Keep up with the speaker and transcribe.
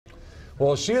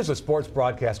Well, she is a sports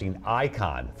broadcasting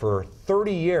icon. For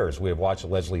 30 years, we have watched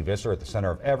Lesley Visser at the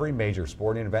center of every major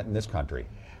sporting event in this country.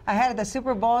 Ahead of the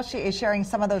Super Bowl, she is sharing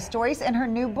some of those stories in her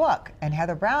new book. And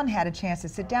Heather Brown had a chance to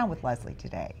sit down with Lesley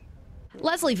today.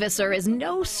 Lesley Visser is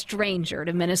no stranger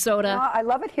to Minnesota. I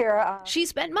love it here. She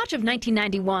spent much of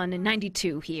 1991 and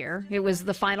 92 here. It was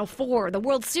the Final Four, the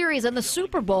World Series, and the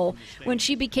Super Bowl when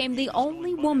she became the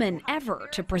only woman ever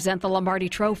to present the Lombardi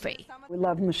Trophy. We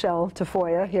love Michelle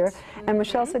Tafoya here. And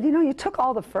Michelle said, you know, you took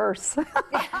all the firsts.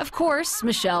 Of course,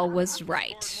 Michelle was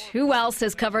right. Who else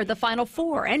has covered the Final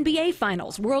Four, NBA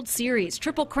Finals, World Series,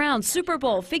 Triple Crown, Super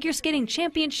Bowl, Figure Skating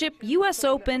Championship, U.S.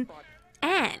 Open,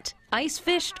 and ice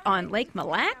fished on Lake Mille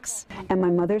Lacs? And my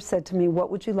mother said to me, what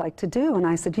would you like to do? And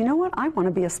I said, you know what, I want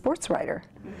to be a sports writer.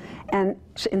 And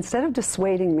instead of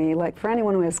dissuading me, like for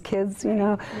anyone who has kids, you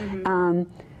know,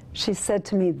 she said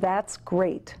to me, that's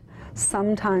great.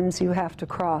 Sometimes you have to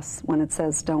cross when it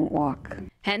says don't walk.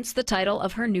 Hence the title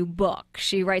of her new book.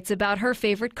 She writes about her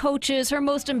favorite coaches, her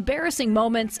most embarrassing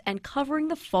moments, and covering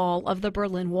the fall of the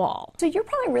Berlin Wall. So you're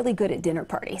probably really good at dinner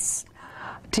parties.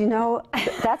 Do you know,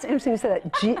 that's interesting you say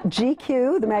that.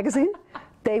 GQ, the magazine,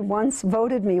 they once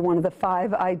voted me one of the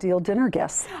 5 ideal dinner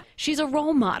guests. She's a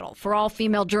role model for all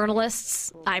female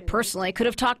journalists. I personally could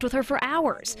have talked with her for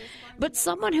hours. But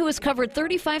someone who has covered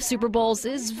 35 Super Bowls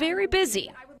is very busy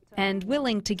and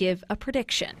willing to give a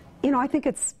prediction. You know, I think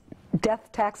it's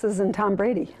death, taxes, and Tom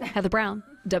Brady. Heather Brown,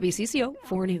 WCCO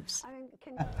 4 News.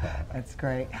 That's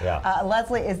great. Yeah.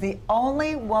 Lesley is the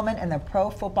only woman in the Pro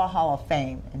Football Hall of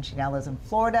Fame, and she now lives in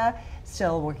Florida,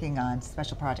 still working on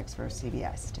special projects for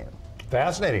CBS, too.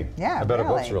 Fascinating. Yeah, I bet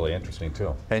really. a book's really interesting,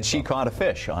 too. And she caught a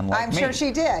fish, unlike I'm me. sure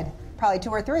she did. Probably 2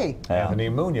 or 3. Anthony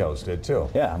Munoz did, too.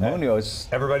 Yeah, Munoz.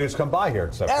 Everybody who's come by here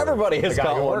except Everybody for has the guy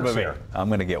got who one works with me. here. I'm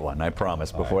going to get one, I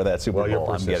promise. Before that Super Well, you're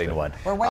Bowl, I'm getting persistent. one. We're